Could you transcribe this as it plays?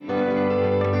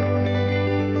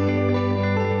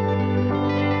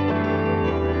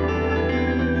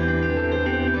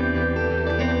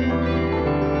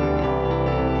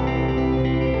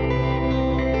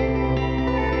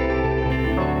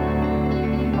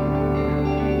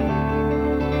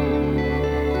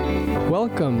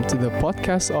Welcome to the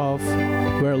podcast of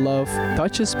Where Love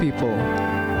Touches People.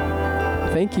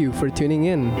 Thank you for tuning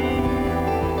in.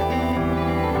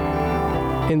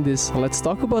 In this Let's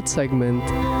Talk About segment,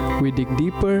 we dig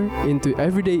deeper into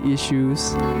everyday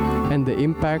issues and the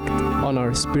impact on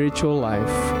our spiritual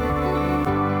life.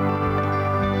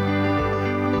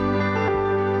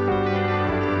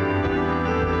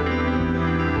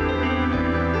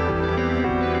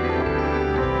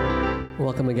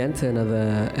 Welcome again to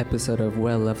another episode of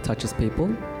Where Love Touches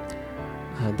People.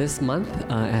 This month,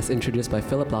 as introduced by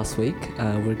Philip last week,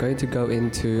 we're going to go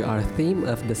into our theme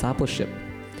of discipleship.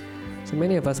 So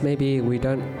many of us, maybe we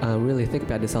don't really think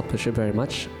about discipleship very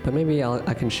much, but maybe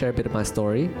I can share a bit of my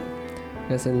story.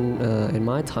 As in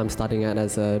my time starting out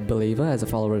as a believer, as a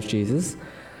follower of Jesus,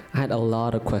 I had a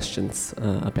lot of questions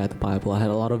about the Bible. I had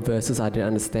a lot of verses I didn't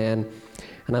understand,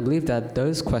 and I believe that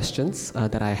those questions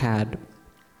that I had,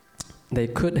 they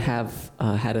could have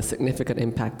had a significant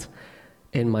impact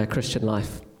in my Christian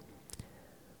life.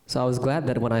 So I was glad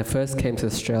that when I first came to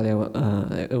Australia,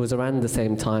 it was around the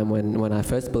same time when I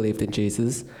first believed in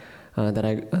Jesus, that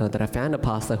I found a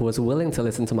pastor who was willing to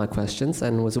listen to my questions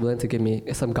and was willing to give me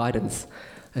some guidance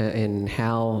in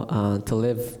how to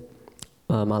live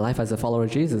my life as a follower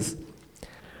of Jesus.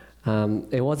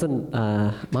 It wasn't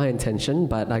my intention,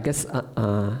 but I guess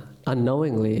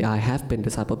unknowingly I have been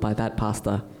discipled by that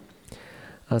pastor.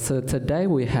 So today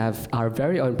we have our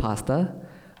very own pastor,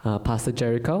 Pastor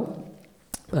Jerico,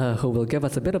 who will give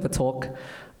us a bit of a talk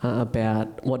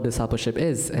about what discipleship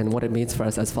is and what it means for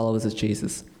us as followers of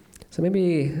Jesus. So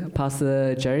maybe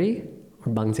Pastor Jerry,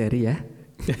 or Bang Jerry, yeah?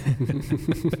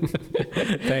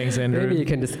 Thanks, Andrew.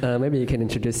 Maybe you can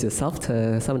introduce yourself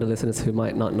to some of the listeners who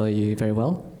might not know you very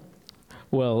well.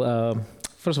 Well,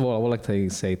 first of all, I would like to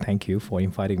say thank you for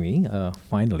inviting me,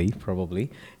 finally,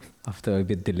 probably, after a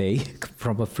bit delay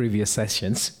from previous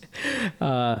sessions.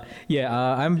 I'm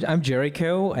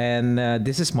Jerico, and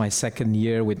this is my second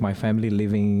year with my family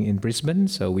living in Brisbane.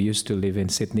 So we used to live in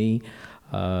Sydney,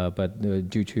 but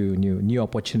due to new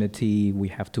opportunity, we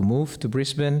have to move to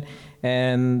Brisbane.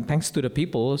 And thanks to the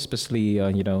people, especially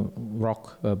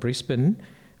Rock Brisbane,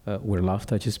 where love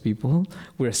touches people,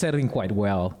 we're settling quite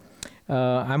well.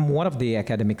 I'm one of the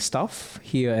academic staff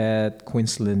here at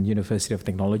Queensland University of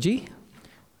Technology,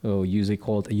 usually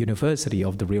called a University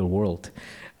of the Real World,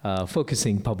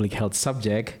 focusing public health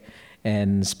subject,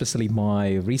 and especially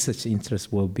my research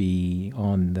interest will be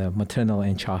on the maternal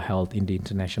and child health in the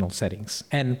international settings.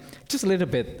 And just a little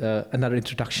bit, another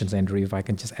introduction, Andrew, if I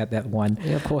can just add that one.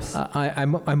 Yeah, of course.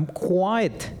 I'm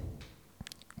quite,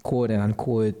 quote and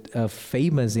unquote,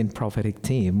 famous in prophetic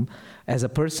team as a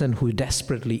person who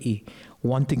desperately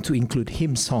wanting to include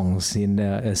hymn songs in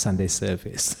a Sunday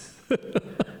service.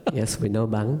 Yes, we know,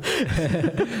 Bang.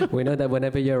 We know that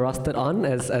whenever you're rostered on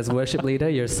as worship leader,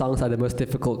 your songs are the most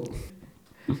difficult.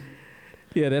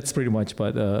 Yeah, that's pretty much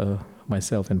about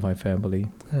myself and my family.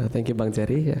 Thank you, Bang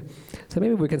Jerry. Yeah. So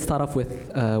maybe we can start off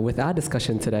with our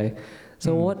discussion today.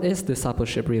 So what is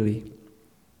discipleship really?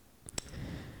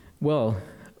 Well,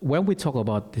 when we talk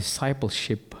about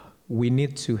discipleship, we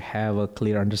need to have a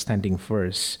clear understanding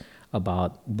first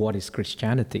about what is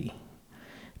Christianity.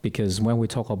 Because when we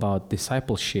talk about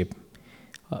discipleship,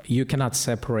 you cannot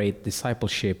separate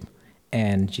discipleship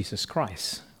and Jesus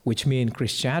Christ, which means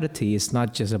Christianity is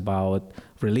not just about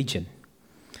religion.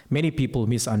 Many people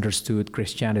misunderstood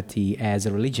Christianity as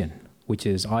a religion, which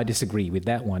is, I disagree with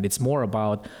that one. It's more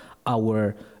about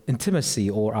our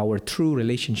intimacy or our true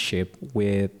relationship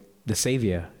with the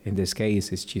Savior. In this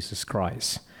case, is Jesus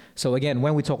Christ. So again,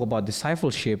 when we talk about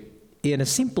discipleship, in a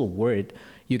simple word,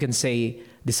 you can say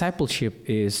discipleship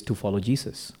is to follow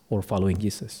Jesus or following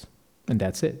Jesus, and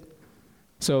that's it.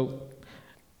 So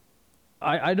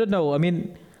I don't know. I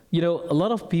mean, a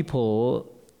lot of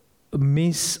people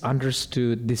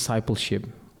misunderstood discipleship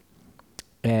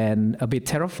and a bit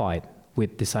terrified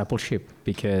with discipleship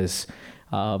because,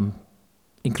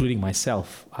 including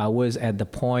myself, I was at the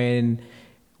point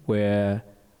where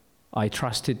I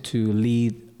trusted to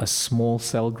lead a small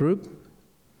cell group,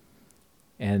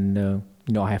 and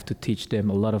I have to teach them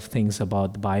a lot of things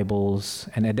about the Bibles.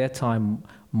 And at that time,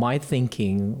 my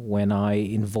thinking when I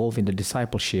involve in the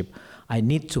discipleship, I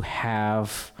need to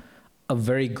have a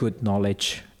very good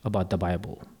knowledge about the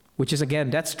Bible, which is,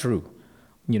 again, that's true.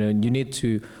 You need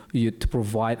to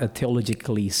provide a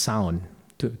theologically sound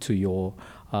to your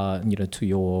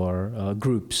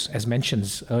groups. As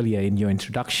mentioned earlier in your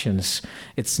introductions,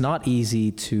 it's not easy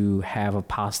to have a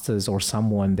pastors or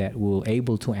someone that will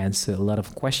able to answer a lot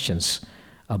of questions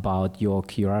about your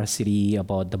curiosity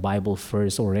about the Bible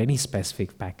first or any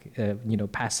specific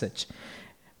passage.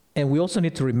 And we also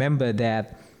need to remember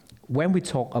that when we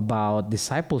talk about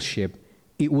discipleship,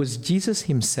 it was Jesus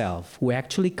himself who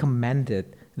actually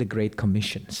commanded the Great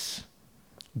Commissions.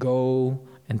 Go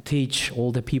and teach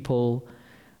all the people.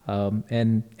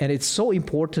 And it's so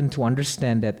important to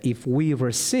understand that if we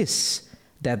resist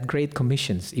that Great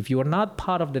Commissions, if you are not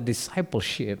part of the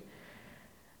discipleship,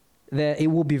 then it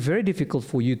will be very difficult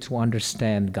for you to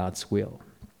understand God's will.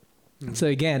 So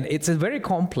again, it's a very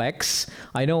complex.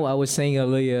 I know I was saying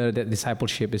earlier that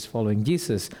discipleship is following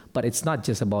Jesus, but it's not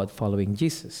just about following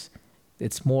Jesus.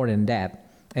 It's more than that.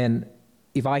 And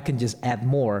if I can just add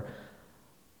more,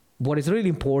 what is really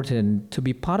important to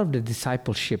be part of the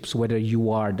discipleships, whether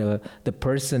you are the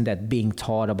person that being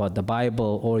taught about the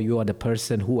Bible or you are the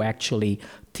person who actually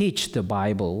teach the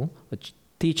Bible,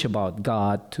 teach about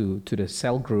God to the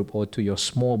cell group or to your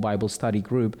small Bible study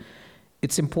group,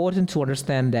 it's important to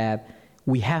understand that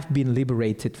we have been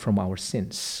liberated from our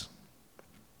sins.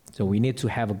 So we need to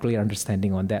have a clear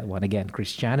understanding on that one. Again,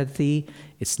 Christianity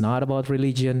is not about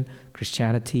religion.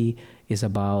 Christianity is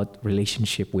about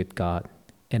relationship with God.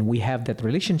 And we have that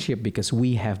relationship because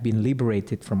we have been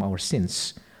liberated from our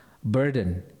sins,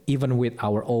 burdened even with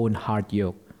our own heart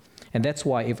yoke. And that's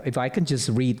why if I can just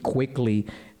read quickly,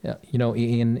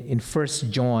 in 1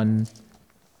 John,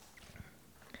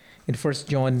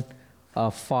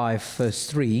 5 verse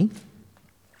 3,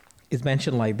 it's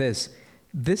mentioned like this: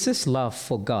 this is love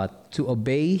for God, to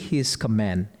obey his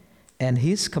command, and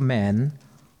his command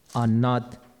are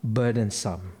not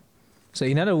burdensome. So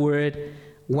in other words,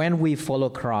 when we follow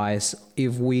Christ,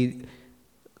 if we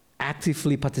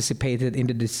actively participated in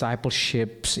the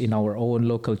discipleships in our own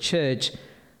local church,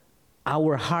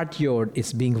 our heart yoke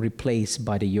is being replaced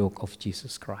by the yoke of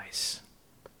Jesus Christ.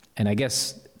 And I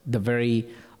guess the very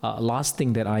last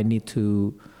thing that I need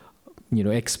to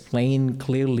explain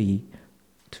clearly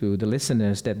to the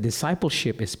listeners, that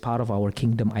discipleship is part of our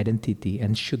kingdom identity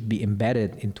and should be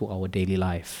embedded into our daily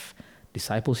life.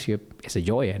 Discipleship is a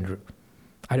joy, Andrew.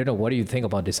 I don't know, what do you think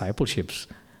about discipleships?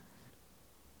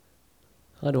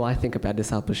 How do I think about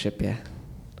discipleship? Yeah,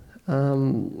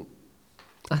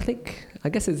 I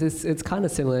guess it's kind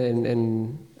of similar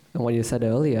in what you said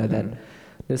earlier, that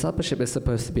discipleship is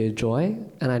supposed to be a joy,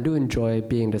 and I do enjoy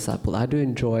being discipled. I do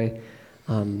enjoy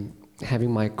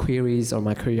having my queries or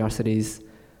my curiosities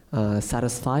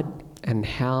satisfied, and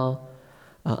how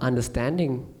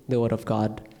understanding the Word of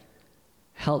God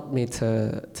helped me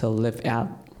to live out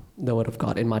the Word of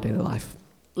God in my daily life.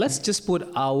 Let's just put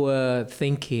our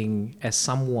thinking as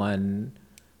someone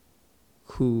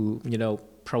who,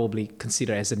 probably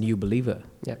consider as a new believer.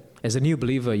 Yeah. As a new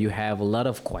believer, you have a lot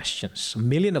of questions, a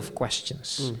million of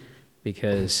questions,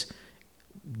 because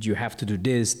you have to do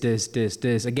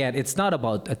this. Again, it's not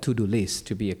about a to-do list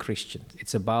to be a Christian.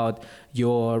 It's about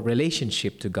your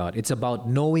relationship to God. It's about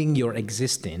knowing your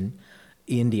existence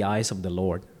in the eyes of the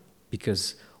Lord,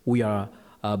 because we are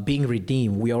being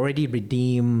redeemed. We already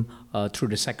redeemed through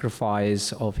the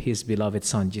sacrifice of his beloved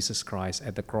Son, Jesus Christ,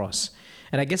 at the cross.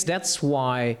 And I guess that's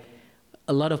why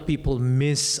a lot of people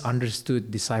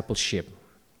misunderstood discipleship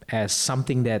as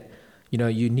something that,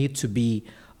 you need to be,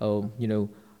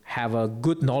 have a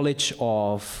good knowledge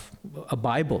of a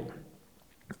Bible.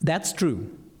 That's true.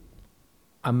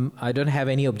 I don't have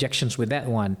any objections with that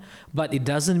one. But it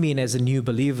doesn't mean as a new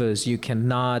believers you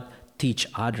cannot teach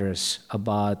others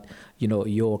about,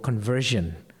 your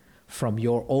conversion from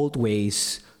your old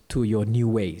ways to your new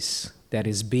ways. That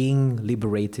is being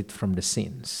liberated from the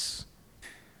sins.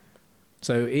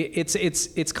 So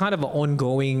it's kind of an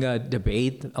ongoing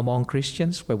debate among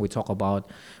Christians when we talk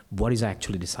about what is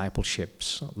actually discipleship.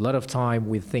 So a lot of time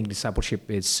we think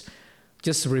discipleship is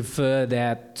just refer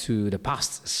that to the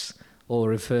pastors, or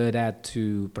refer that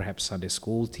to perhaps Sunday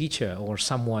school teacher or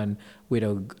someone with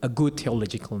a good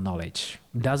theological knowledge.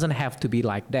 It doesn't have to be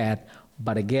like that,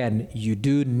 but again, you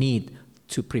do need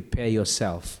to prepare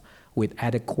yourself with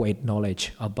adequate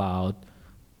knowledge about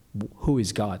who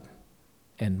is God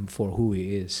and for who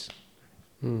he is.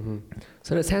 Mm-hmm.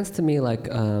 So it sounds to me like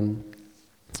the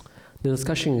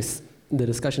discussion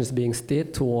is being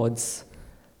steered towards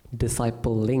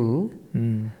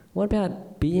discipling. What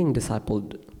about being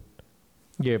discipled?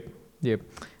 Yep.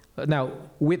 Now,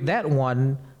 with that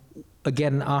one,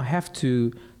 again, I have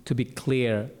to be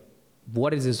clear,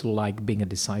 what is this like being a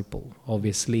disciple?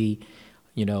 Obviously,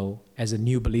 as a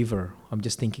new believer, I'm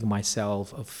just thinking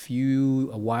myself a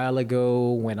while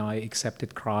ago when I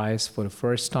accepted Christ for the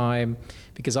first time,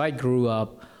 because I grew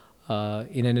up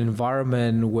in an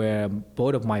environment where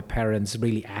both of my parents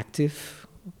really active,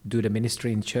 do the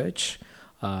ministry in church.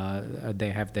 They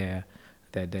have their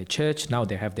church. Now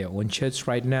they have their own church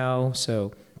right now.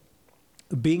 So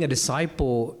being a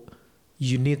disciple,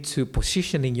 you need to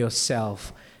positioning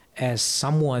yourself as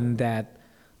someone that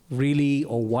really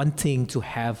or wanting to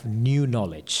have new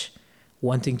knowledge,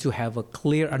 wanting to have a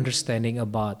clear understanding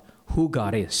about who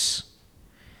God is.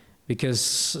 Because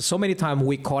so many times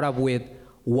we caught up with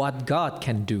what God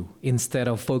can do instead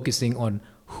of focusing on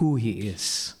who He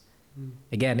is.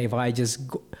 Again, if I just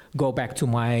go back to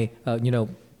my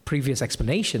previous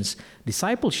explanations,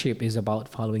 discipleship is about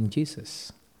following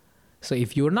Jesus. So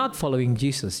if you're not following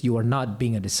Jesus, you are not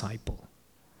being a disciple.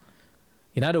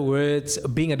 In other words,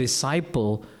 being a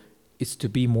disciple is to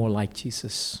be more like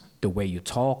Jesus. The way you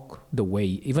talk,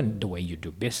 even the way you do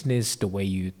business, the way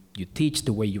you teach,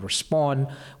 the way you respond,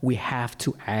 we have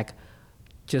to act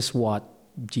just what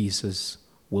Jesus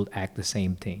will act the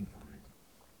same thing.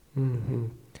 Mm-hmm.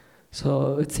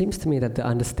 So it seems to me that the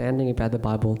understanding about the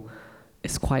Bible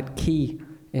is quite key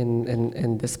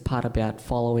in this part about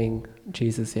following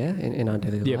Jesus, in our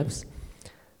daily lives.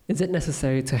 Is it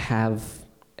necessary to have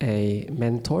a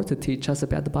mentor to teach us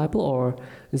about the Bible, or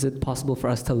is it possible for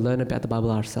us to learn about the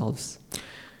Bible ourselves?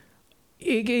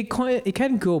 It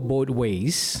can go both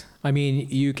ways. I mean,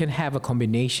 you can have a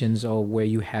combinations of where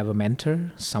you have a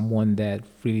mentor, someone that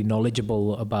really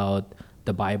knowledgeable about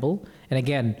the Bible. And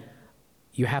again,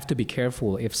 you have to be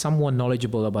careful. If someone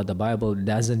knowledgeable about the Bible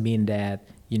doesn't mean that,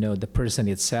 the person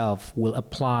itself will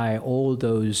apply all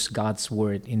those God's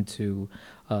word into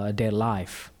their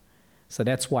life. So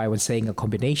that's why I was saying a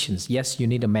combinations. Yes, you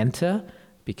need a mentor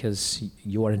because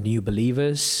you are new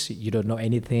believers. You don't know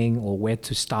anything or where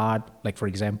to start. Like, for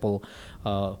example,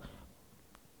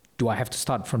 do I have to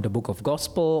start from the book of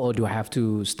gospel or do I have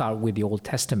to start with the Old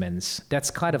Testaments? That's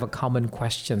kind of a common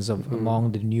questions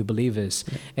among the new believers.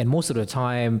 Yeah. And most of the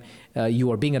time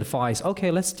you are being advised,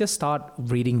 okay, let's just start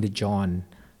reading the John,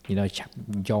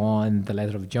 John, the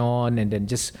letter of John, and then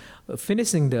just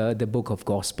finishing the book of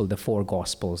gospel, the four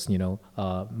gospels,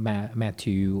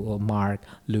 Matthew, Mark,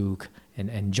 Luke,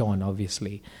 and John,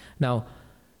 obviously. Now,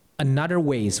 another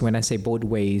ways, when I say both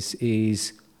ways,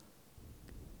 is,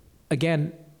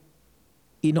 again,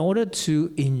 in order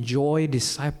to enjoy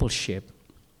discipleship,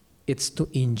 it's to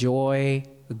enjoy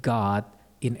God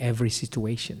in every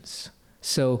situations.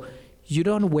 So you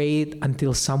don't wait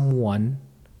until someone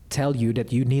tell you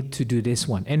that you need to do this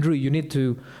one. Andrew, you need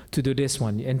to do this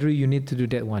one. Andrew, you need to do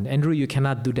that one. Andrew, you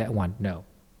cannot do that one. No.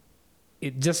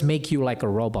 It just makes you like a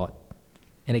robot.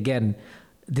 And again,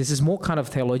 this is more kind of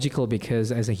theological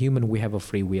because as a human, we have a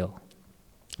free will.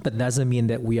 But doesn't mean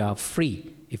that we are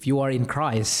free. If you are in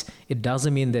Christ, it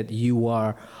doesn't mean that you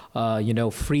are,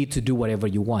 free to do whatever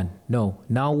you want. No,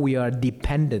 now we are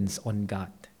dependent on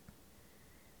God.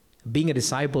 Being a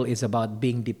disciple is about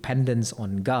being dependent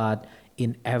on God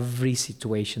in every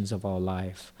situations of our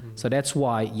life. Mm-hmm. So that's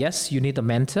why, yes, you need a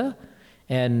mentor.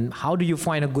 And how do you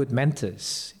find a good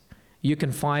mentors? You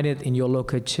can find it in your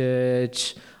local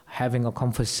church, having a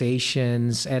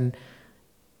conversations, and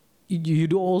you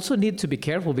do also need to be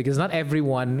careful because not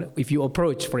everyone, if you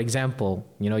approach, for example,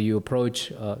 you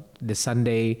approach this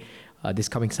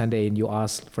coming Sunday, and you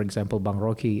ask, for example, Bang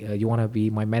Rocky, you want to be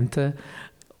my mentor?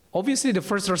 Obviously, the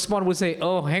first response would say,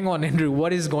 oh, hang on, Andrew,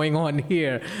 what is going on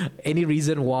here? Any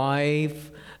reason why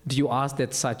do you ask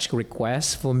that such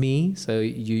request for me? So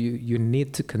you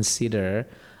need to consider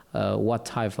what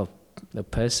type of a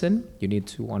person. You need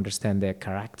to understand their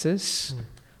characters.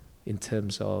 In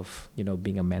terms of,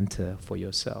 being a mentor for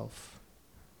yourself.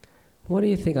 What do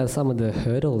you think are some of the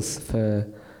hurdles for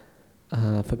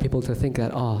people to think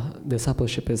that,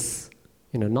 discipleship is,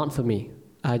 not for me.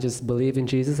 I just believe in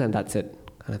Jesus and that's it,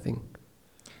 kind of thing?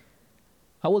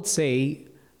 I would say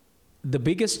the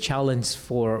biggest challenge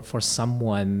for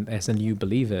someone as a new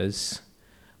believers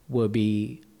will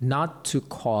be not to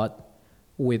caught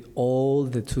with all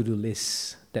the to-do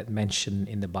lists that mentioned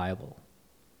in the Bible.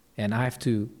 And I have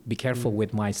to be careful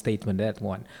with my statement, that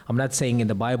one. I'm not saying in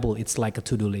the Bible it's like a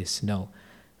to-do list, no.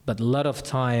 But a lot of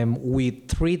time we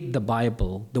treat the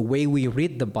Bible, the way we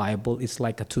read the Bible is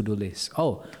like a to-do list.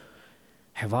 Oh,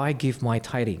 have I give my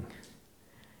tithing?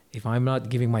 If I'm not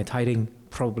giving my tithing,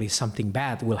 probably something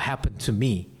bad will happen to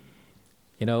me.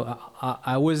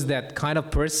 I was that kind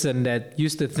of person that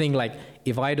used to think like,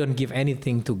 if I don't give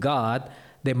anything to God,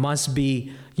 there must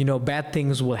be, bad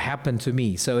things will happen to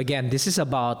me. So again, this is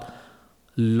about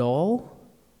law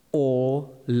or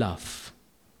love.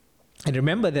 And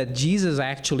remember that Jesus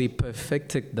actually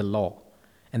perfected the law.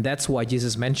 And that's why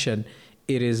Jesus mentioned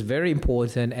it is very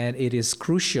important and it is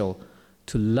crucial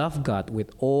to love God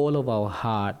with all of our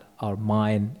heart, our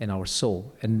mind, and our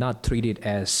soul, and not treat it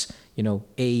as,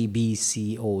 A, B,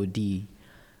 C, O, D.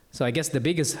 So I guess the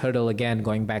biggest hurdle, again,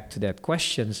 going back to that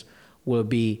questions, will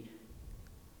be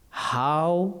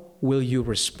how will you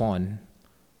respond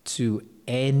to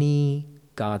any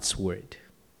God's word?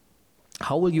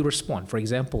 How will you respond? For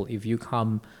example, if you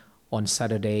come on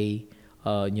Saturday,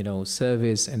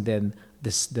 service, and then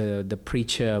the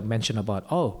preacher mentioned about,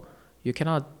 you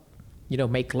cannot,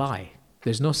 make lie.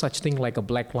 There's no such thing like a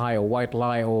black lie or white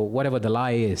lie or whatever the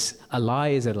lie is. A lie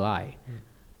is a lie.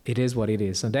 It is what it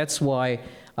is. And that's why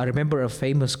I remember a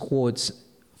famous quote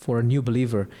for a new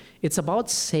believer. It's about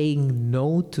saying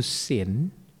no to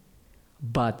sin,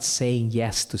 but saying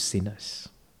yes to sinners.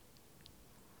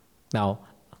 Now,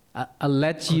 I'll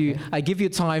let you, I give you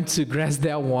time to grasp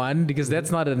that one, because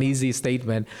that's not an easy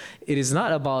statement. It is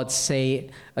not about saying,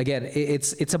 again,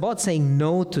 it's about saying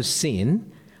no to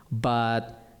sin, but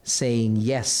saying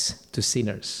yes to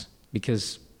sinners,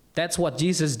 because that's what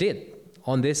Jesus did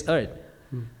on this earth.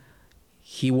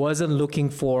 He wasn't looking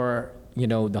for,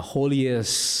 the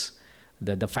holiest,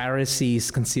 the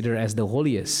Pharisees consider as the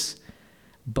holiest,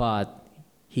 but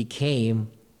he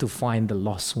came to find the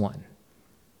lost one.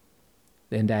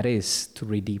 And that is to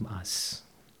redeem us.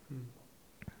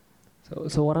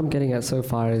 So what I'm getting at so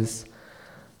far is,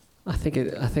 I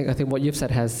think what you've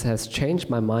said has changed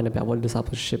my mind about what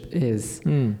discipleship is,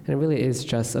 and it really is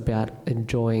just about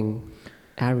enjoying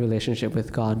our relationship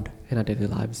with God in our daily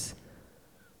lives.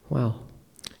 Wow.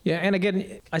 Yeah, and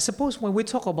again, I suppose when we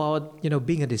talk about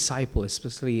being a disciple,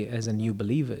 especially as a new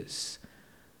believers,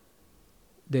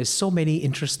 there's so many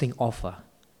interesting offer,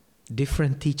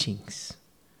 different teachings.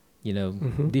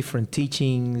 Different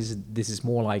teachings. This is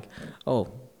more like,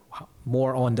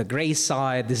 more on the grace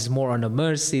side. This is more on the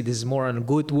mercy. This is more on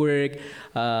good work.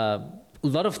 A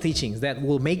lot of teachings that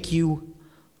will make you,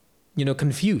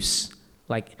 confused.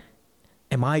 Like,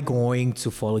 am I going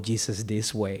to follow Jesus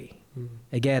this way?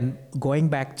 Again, going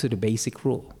back to the basic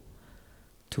rule,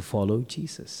 to follow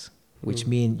Jesus, which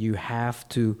means you have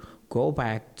to go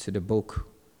back to the book.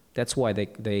 That's why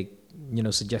they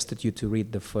suggested you to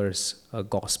read the first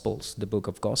Gospels, the book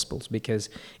of Gospels, because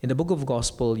in the book of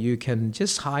Gospel, you can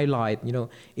just highlight,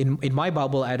 in my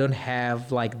Bible, I don't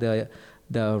have like the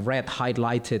red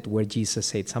highlighted where Jesus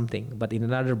said something, but in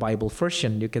another Bible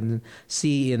version, you can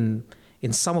see in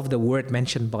some of the word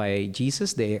mentioned by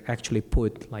Jesus, they actually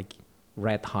put like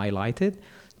red highlighted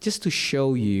just to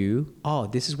show you,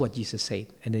 this is what Jesus said.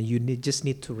 And then you just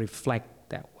need to reflect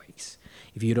that ways.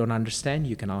 If you don't understand,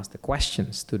 you can ask the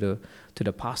questions to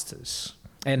the pastors.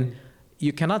 And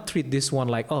you cannot treat this one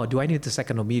like, do I need the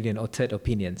second opinion or third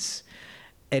opinions?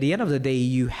 At the end of the day,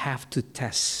 you have to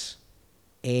test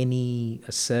any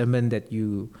sermon that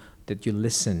you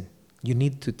listen. You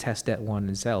need to test that one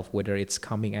itself, whether it's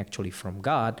coming actually from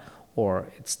God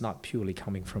or it's not purely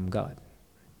coming from God.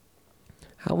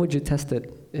 How would you test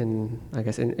it in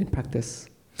practice?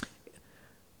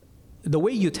 The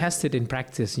way you test it in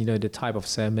practice, the type of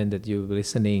sermon that you're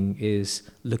listening is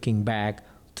looking back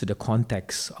to the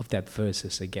context of that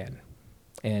verses again.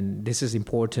 And this is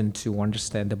important to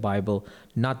understand the Bible,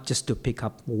 not just to pick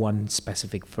up one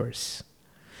specific verse.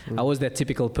 I was that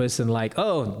typical person like,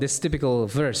 this typical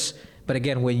verse. But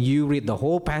again, when you read the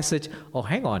whole passage,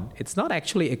 hang on, it's not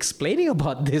actually explaining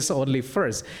about this only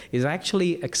verse. It's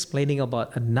actually explaining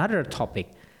about another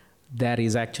topic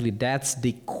that's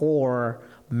the core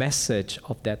message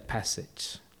of that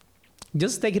passage.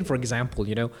 Just take it for example,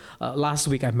 last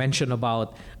week I mentioned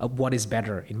about what is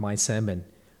better in my sermon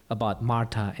about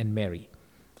Martha and Mary.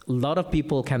 A lot of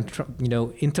people can,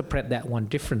 interpret that one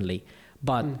differently,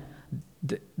 but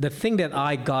the thing that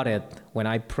I got it when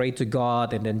I prayed to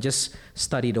God and then just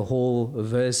study the whole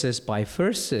verses by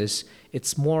verses,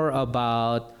 it's more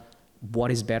about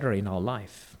what is better in our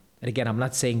life. And again, I'm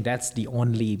not saying that's the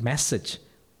only message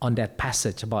on that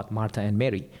passage about Martha and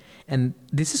Mary. And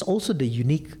this is also the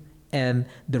unique and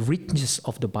the richness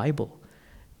of the Bible,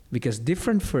 because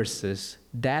different verses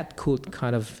that could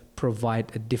kind of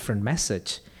provide a different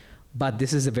message. But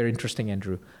this is a very interesting,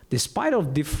 Andrew. Despite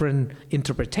of different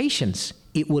interpretations,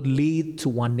 it would lead to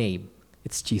one name.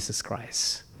 It's Jesus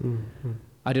Christ. Mm-hmm.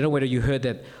 I don't know whether you heard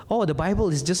that, the Bible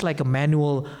is just like a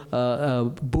manual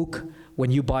book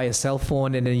when you buy a cell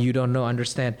phone and then you don't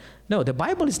understand. No, the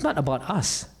Bible is not about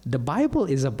us. The Bible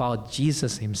is about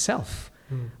Jesus himself,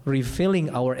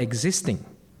 revealing our existing,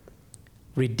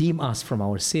 redeem us from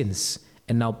our sins,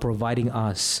 and now providing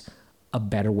us a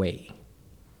better way.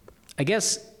 I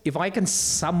guess if I can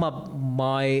sum up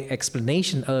my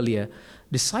explanation earlier,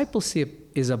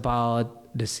 discipleship is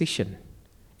about decision.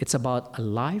 It's about a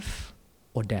life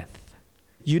or death.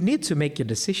 You need to make your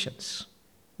decisions,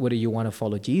 whether you want to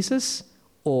follow Jesus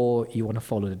or you want to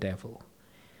follow the devil.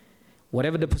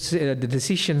 Whatever the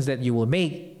decisions that you will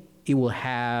make, it will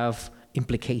have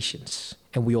implications,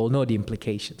 and we all know the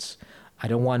implications. I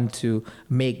don't want to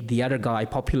make the other guy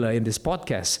popular in this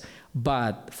podcast,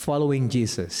 but following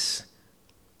Jesus,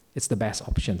 it's the best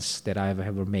options that I've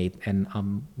ever made, and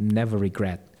I'm never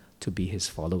regret to be his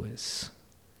followers.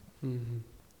 Mm-hmm.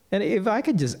 And if I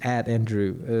could just add,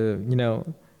 Andrew,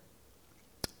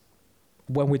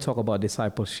 when we talk about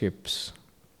discipleships,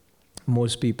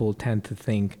 most people tend to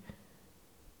think,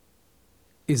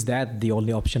 is that the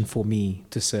only option for me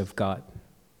to serve God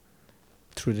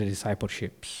through the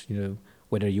discipleships?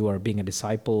 Whether you are being a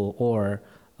disciple or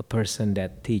a person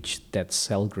that teach that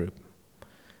cell group.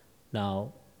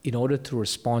 Now, in order to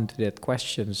respond to that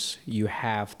questions, you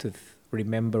have to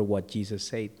remember what Jesus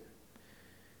said.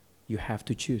 You have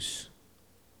to choose.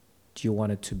 Do you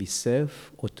want it to be served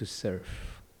or to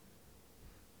serve?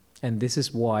 And this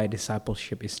is why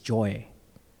discipleship is joy.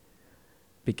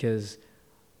 Because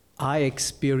I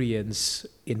experienced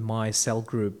in my cell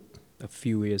group a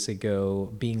few years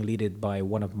ago being led by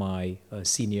one of my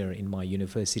senior in my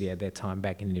university at that time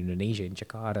back in Indonesia, in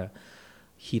Jakarta.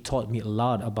 He taught me a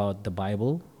lot about the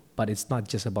Bible, but it's not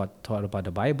just taught about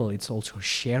the Bible, it's also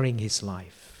sharing his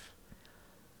life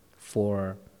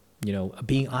for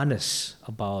being honest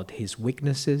about his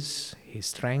weaknesses, his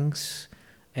strengths,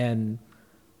 and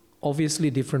obviously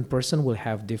different person will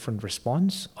have different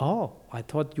response. Oh, I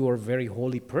thought you were a very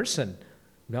holy person.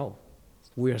 No,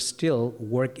 we are still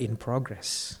work in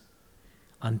progress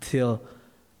until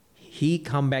he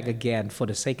come back again for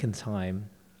the second time,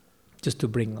 just to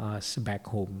bring us back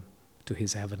home to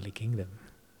his heavenly kingdom.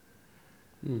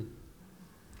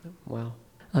 Wow.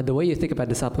 The way you think about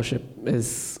discipleship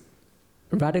is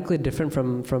radically different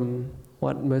from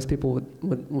what most people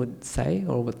would say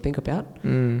or would think about.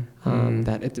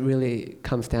 That it really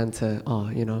comes down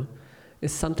to,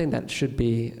 it's something that should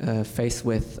be faced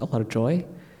with a lot of joy.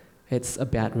 It's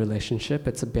about relationship.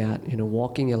 It's about,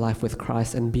 walking your life with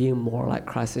Christ and being more like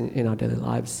Christ in our daily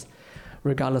lives,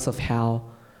 regardless of how,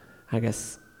 I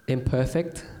guess,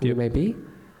 imperfect we may be.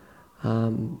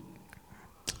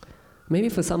 Maybe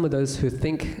for some of those who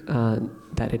think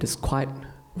that it is quite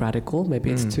radical, maybe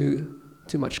it's too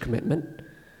much commitment.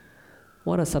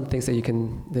 What are some things that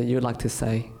you'd like to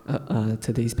say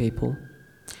to these people?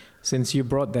 Since you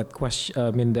brought that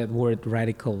question, that word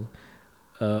radical,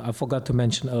 I forgot to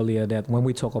mention earlier that when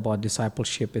we talk about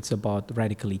discipleship, it's about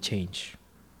radically change.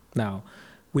 Now,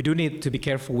 we do need to be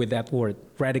careful with that word,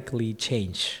 radically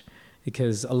change,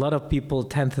 because a lot of people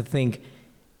tend to think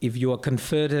if you are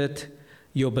converted,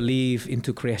 your belief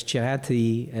into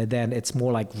Christianity, then it's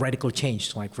more like radical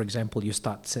change. Like, for example, you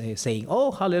start saying,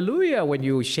 oh, hallelujah, when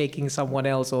you're shaking someone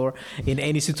else, or in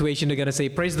any situation, you're going to say,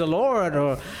 praise the Lord,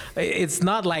 or it's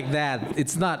not like that.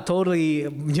 It's not totally,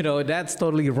 that's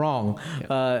totally wrong.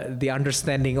 The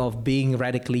understanding of being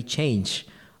radically changed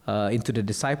into the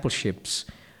discipleships.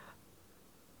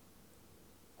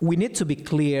 We need to be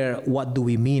clear, what do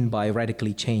we mean by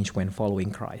radically change when following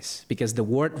Christ? Because the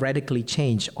word radically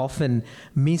change often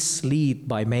mislead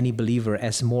by many believers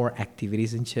as more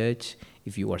activities in church.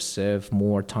 If you are served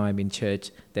more time in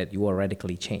church, that you are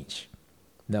radically changed.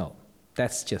 No,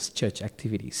 that's just church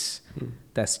activities.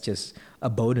 That's just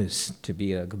a bonus to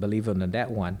be a believer in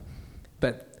that one.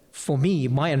 But for me,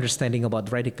 my understanding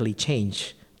about radically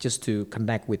change, just to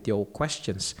connect with your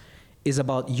questions, is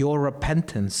about your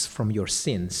repentance from your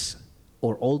sins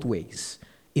or old ways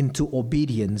into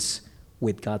obedience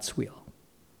with God's will.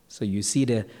 So you see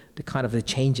the kind of the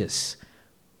changes.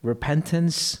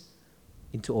 Repentance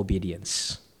into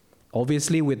obedience.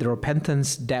 Obviously, with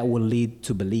repentance, that will lead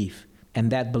to belief.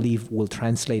 And that belief will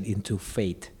translate into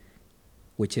faith,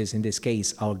 which is, in this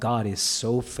case, our God is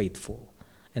so faithful.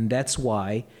 And that's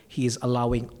why he is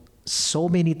allowing so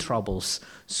many troubles,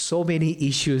 so many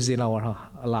issues in our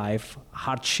life,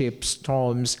 hardships,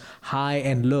 storms, high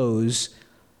and lows.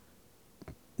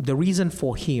 The reason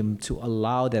for him to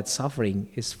allow that suffering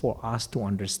is for us to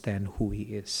understand who he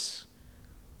is.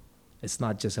 It's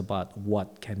not just about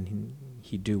what can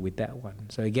he do with that one.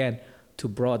 So again, to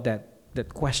broad that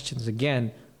questions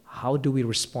again, how do we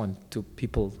respond to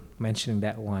people mentioning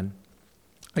that one?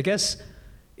 I guess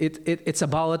it's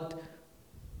about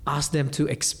ask them to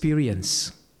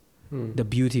experience the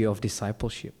beauty of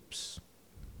discipleships.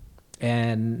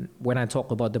 And when I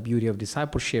talk about the beauty of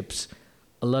discipleships,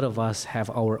 a lot of us have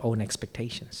our own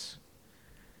expectations.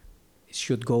 It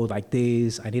should go like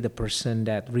this. I need a person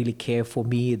that really care for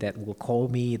me, that will call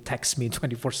me, text me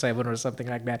 24/7 or something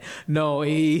like that. No,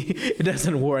 it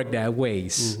doesn't work that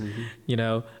ways.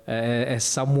 As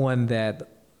someone that,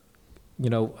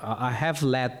 I have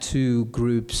led 2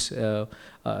 groups,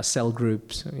 cell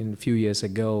groups a few years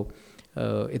ago.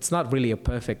 It's not really a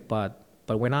perfect, but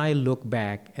But when I look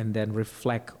back and then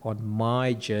reflect on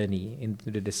my journey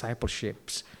into the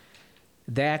discipleships,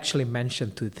 they actually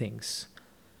mention two things.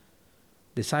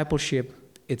 Discipleship,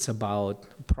 it's about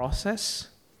process,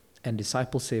 and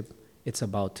discipleship, it's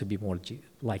about to be more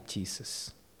like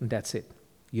Jesus. And that's it.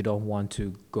 You don't want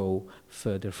to go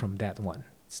further from that one.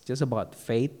 It's just about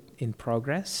faith in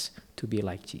progress to be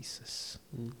like Jesus.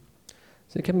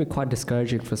 So it can be quite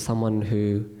discouraging for someone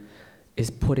who is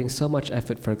putting so much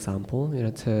effort, for example,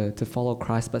 to follow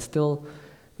Christ, but still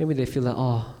maybe they feel like,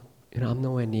 I'm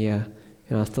nowhere near.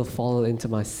 I still fall into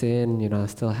my sin. I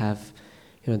still have,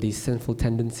 these sinful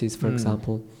tendencies, for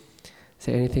example. Is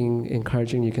there anything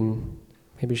encouraging you can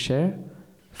maybe share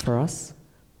for us?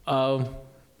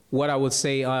 What I would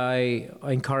say, I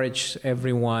encourage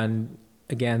everyone,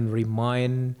 again,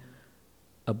 remind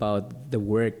about the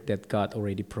work that God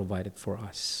already provided for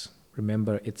us.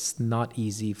 Remember, it's not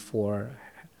easy for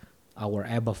our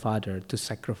Abba Father to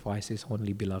sacrifice His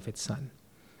only beloved Son.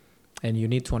 And you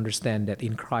need to understand that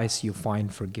in Christ you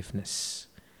find forgiveness.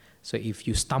 So if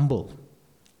you stumble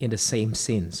in the same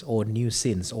sins or new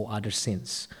sins or other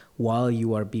sins while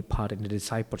you are be part in the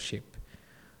discipleship,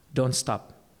 don't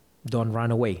stop, don't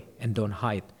run away, and don't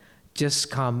hide.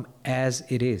 Just come as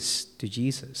it is to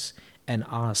Jesus and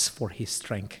ask for His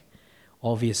strength.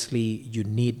 Obviously, you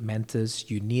need mentors,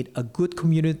 you need a good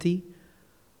community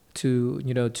to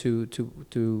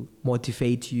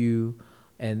motivate you,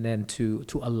 and then to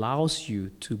allows you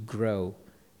to grow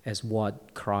as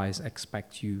what Christ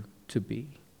expects you to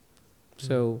be.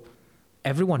 So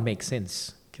everyone makes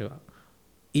sins.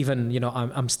 Even,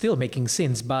 I'm still making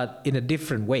sins, but in a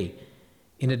different way,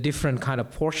 in a different kind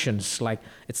of portions. Like,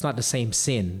 it's not the same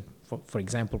sin. For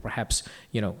example, perhaps,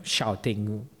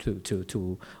 shouting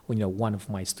to one of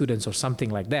my students or something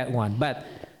like that one. But,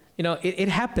 it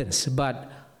happens.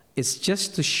 But it's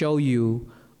just to show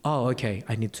you, okay,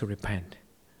 I need to repent.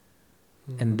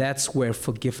 And that's where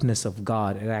forgiveness of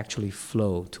God, it actually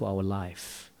flow to our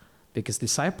life. Because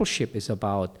discipleship is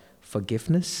about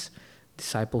forgiveness.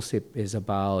 Discipleship is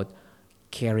about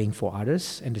caring for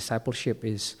others. And discipleship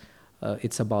is,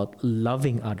 it's about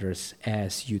loving others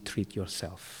as you treat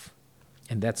yourself.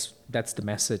 And that's the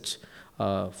message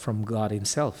from God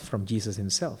Himself, from Jesus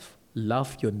Himself.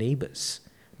 Love your neighbors.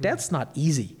 That's not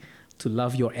easy, to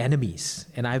love your enemies.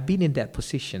 And I've been in that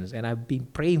positions, and I've been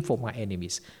praying for my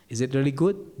enemies. Is it really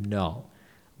good? No.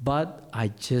 But I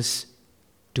just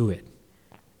do it.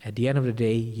 At the end of the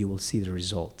day, you will see the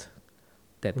result,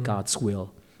 that God's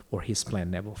will or His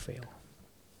plan never fail.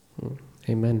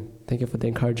 Amen. Thank you for the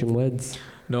encouraging words.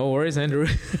 No worries, Andrew.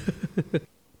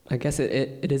 I guess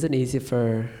it isn't easy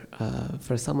for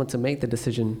someone to make the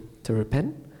decision to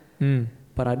repent,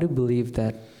 but I do believe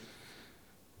that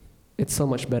it's so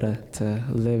much better to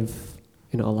live,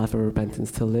 a life of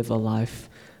repentance, to live a life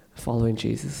following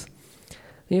Jesus.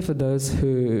 And for those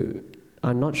who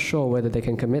are not sure whether they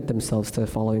can commit themselves to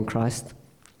following Christ,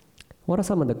 what are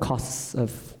some of the costs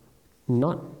of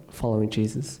not following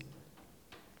Jesus?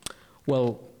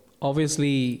 Well,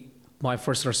 obviously, my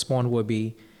first response would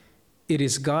be, it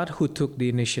is God who took the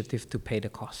initiative to pay the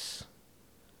cost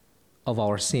of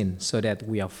our sin so that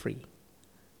we are free.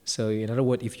 So in other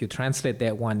words, if you translate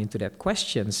that one into that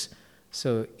questions,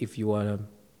 so if you are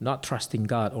not trusting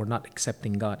God or not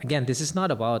accepting God, again, this is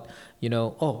not about,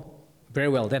 very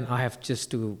well, then I have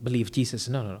just to believe Jesus.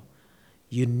 No.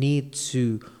 You need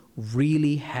to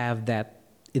really have that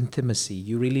intimacy.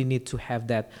 You really need to have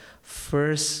that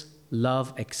first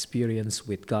love experience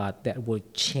with God that will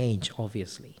change,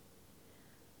 obviously.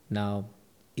 Now,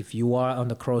 if you are on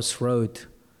the crossroad,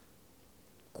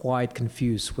 quite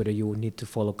confused whether you need to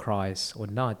follow Christ or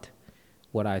not,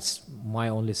 my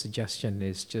only suggestion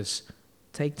is just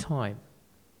take time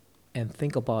and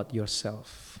think about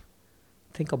yourself.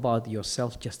 Think about your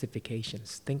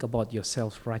self-justifications. Think about your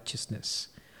self-righteousness.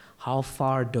 How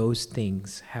far those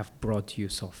things have brought you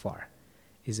so far.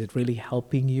 Is it really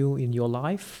helping you in your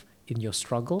life, in your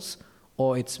struggles,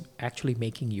 or it's actually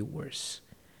making you worse?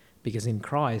 Because in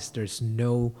Christ, there's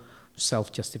no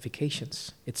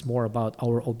self-justifications. It's more about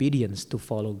our obedience to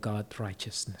follow God's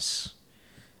righteousness.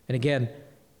 And again,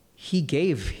 He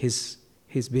gave His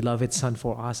beloved Son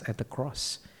for us at the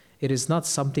cross. It is not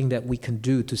something that we can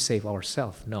do to save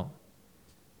ourselves. No.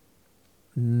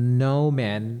 No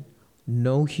man,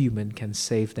 no human can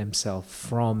save themselves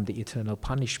from the eternal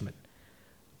punishment.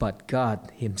 But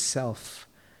God Himself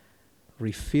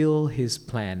revealed His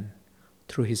plan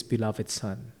through His beloved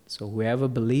Son. So whoever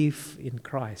believes in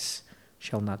Christ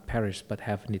shall not perish but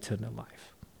have an eternal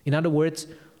life. In other words,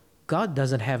 God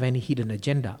doesn't have any hidden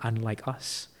agenda, unlike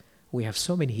us. We have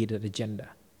so many hidden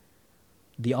agenda.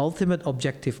 The ultimate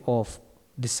objective of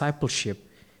discipleship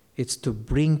is to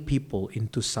bring people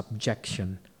into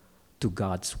subjection to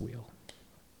God's will.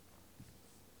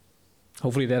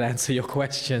 Hopefully that answers your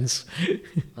questions.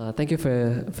 Thank you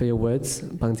for your words,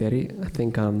 Bang Jerry. I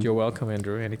think You're welcome,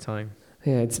 Andrew, anytime.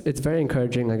 yeah, it's very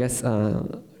encouraging. I guess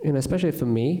especially for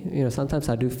me, sometimes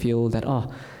I do feel that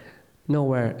no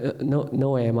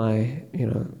way am I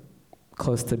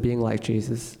close to being like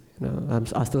Jesus.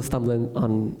 I still stumbling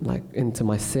on into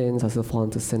my sins. I still fall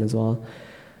into sin as well.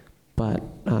 But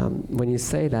when you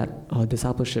say that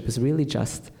discipleship is really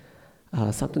just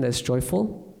something that's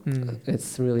joyful.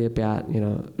 It's really about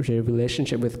your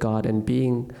relationship with God and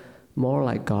being more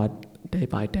like God day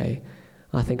by day.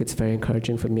 I think it's very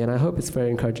encouraging for me, and I hope it's very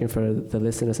encouraging for the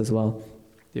listeners as well.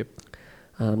 Yep.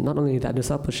 Not only that,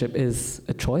 discipleship is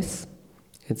a choice.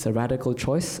 It's a radical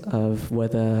choice of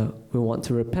whether we want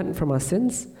to repent from our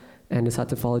sins and decide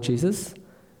to follow Jesus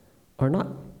or not,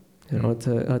 or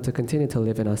to continue to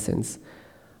live in our sins.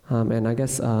 And I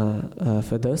guess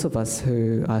for those of us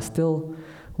who are still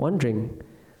wondering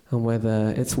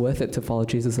whether it's worth it to follow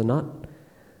Jesus or not,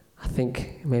 I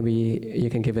think maybe you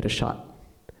can give it a shot.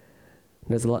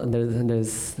 There's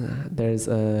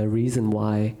a reason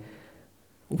why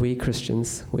we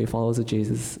Christians, we followers of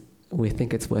Jesus, we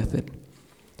think it's worth it.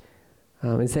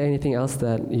 Is there anything else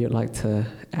that you'd like to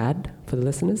add for the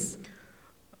listeners?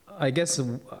 I guess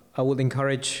I would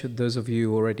encourage those of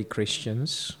you already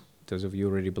Christians, those of you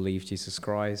already believe Jesus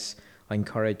Christ, I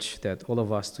encourage that all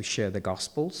of us to share the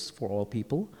Gospels for all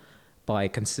people by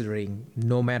considering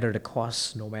no matter the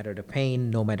cost, no matter the pain,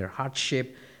 no matter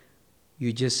hardship,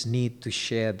 you just need to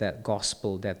share that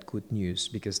gospel, that good news,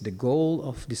 because the goal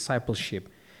of discipleship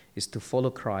is to follow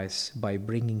Christ by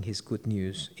bringing his good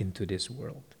news into this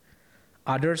world.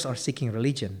 Others are seeking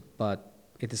religion, but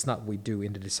it is not what we do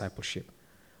in the discipleship.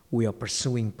 We are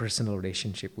pursuing personal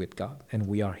relationship with God, and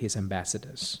we are his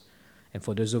ambassadors. And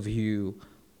for those of you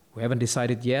who haven't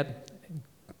decided yet,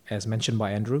 as mentioned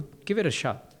by Andrew, give it a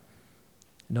shot.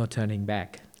 No turning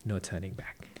back, no turning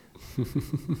back.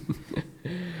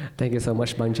 Thank you so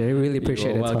much, Bang Jerry. Really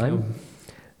appreciate your time.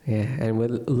 Yeah, and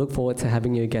we'll look forward to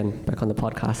having you again back on the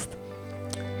podcast.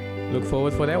 Look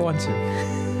forward for that one too.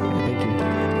 Thank you.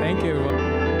 Thank you,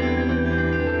 everyone.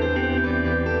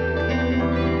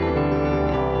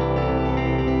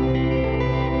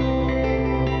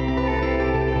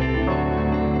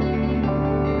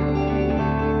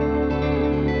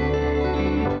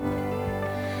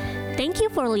 Thank you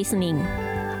for listening.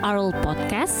 Our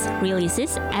podcast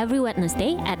releases every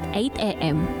Wednesday at 8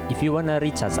 a.m. If you want to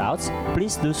reach us out,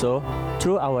 please do so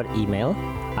through our email,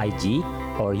 IG,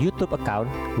 or YouTube account,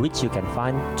 which you can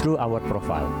find through our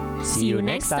profile. See you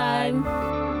next time.